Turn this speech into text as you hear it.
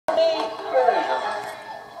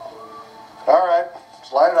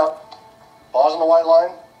the white line,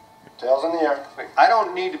 tails in the air. Wait, I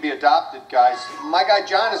don't need to be adopted, guys. My guy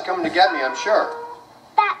John is coming to get me, I'm sure.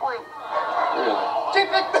 That one. Really? She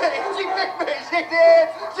picked me! She picked me! She did!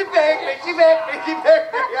 She picked me! She picked me! She picked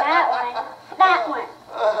me! That one. That one.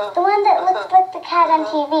 The one that looks like the cat on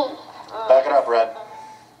TV. Back it up, Red.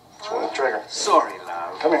 Swing the trigger. Sorry,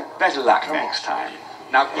 love. Come here. Better luck next time.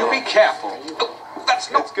 Now, you be careful. Oh, that's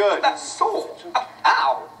not It's good. That's sore.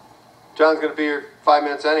 Ow! John's gonna be here 5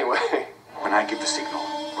 minutes anyway. When I give the signal,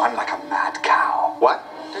 run like a mad cow. What?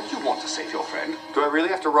 Don't you want to save your friend? Do I really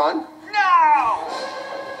have to run? No!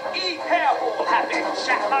 Eat careful, happy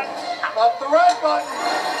Chapman. Up the red button!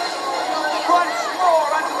 Once more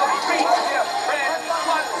under the feet, dear friend.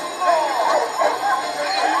 Once more.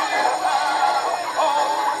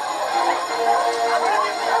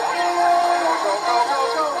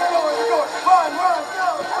 Run, run, go,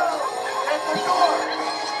 go! At the door!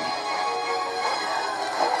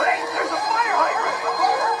 Hey, there's a fire hydrant!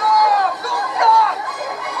 Stop! Stop!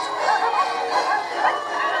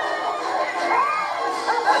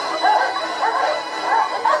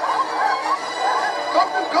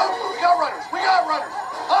 Go! We got runners! We got runners!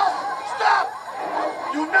 Huh? Stop!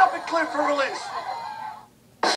 You've not been cleared for release!